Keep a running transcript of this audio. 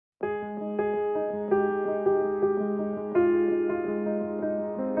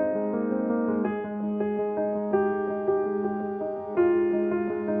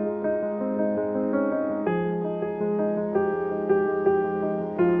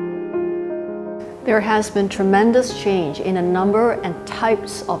There has been tremendous change in a number and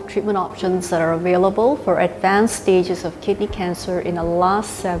types of treatment options that are available for advanced stages of kidney cancer in the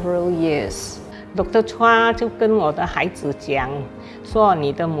last several years. Dr. Chua 就跟我的孩子讲，说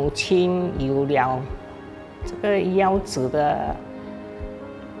你的母亲有了这个腰子的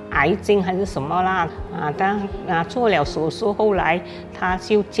癌症还是什么啦？做了手术，后来他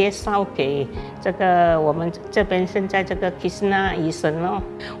就介绍给这个我们这边现在这个 Krishna 医生哦。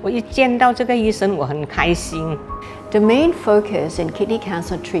我一见到这个医生，我很开心。The main focus in kidney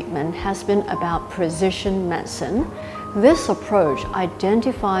cancer treatment has been about precision medicine. This approach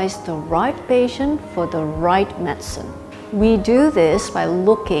identifies the right patient for the right medicine. We do this by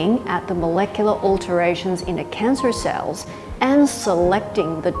looking at the molecular alterations in the cancer cells and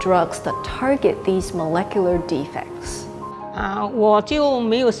selecting the drugs that target these molecular defects. 我就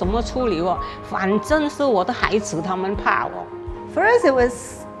没有什么处理哦，反正是我的孩子他们怕我。For us, it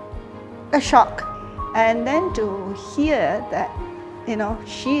was a shock, and then to hear that,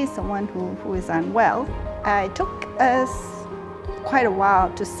 she is someone who is unwell. It took us quite a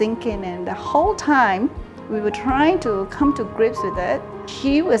while to sink in, and the whole time we were trying to come to grips with it.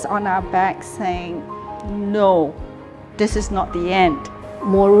 She was on our back saying, "No, this is not the end."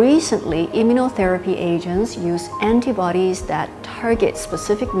 More recently, immunotherapy agents use antibodies that target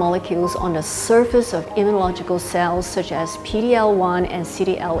specific molecules on the surface of immunological cells such as PD-L1 and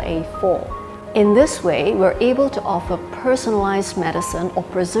CTLA4. In this way, we're able to offer personalized medicine or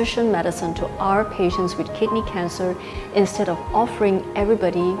precision medicine to our patients with kidney cancer instead of offering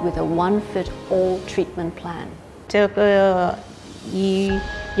everybody with a one-fit-all treatment plan. 这个医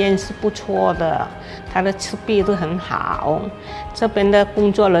院是不错的，它的设备都很好，这边的工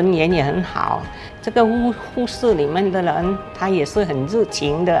作人员也很好，这个护士里面的人他也是很热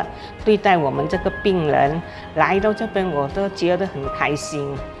情的对待我们这个病人，来到这边我都觉得很开心。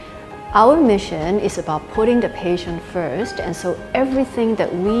Our mission is about putting the patient first, and so everything that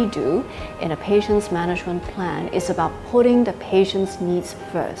we do in a patient's management plan is about putting the patient's needs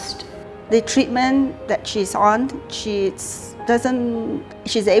first. The treatment that she's on, she's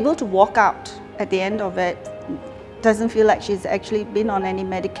able to walk out at the end of it. Doesn't feel like she's actually been on any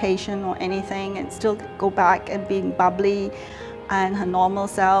medication or anything, and still go back and being bubbly and her normal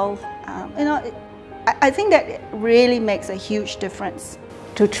self. I think that really makes a huge difference.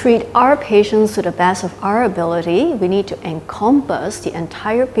 To treat our patients to the best of our ability, we need to encompass the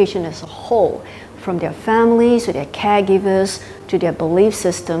entire patient as a whole, from their families to their caregivers to their belief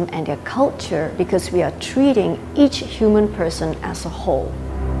system and their culture, because we are treating each human person as a whole.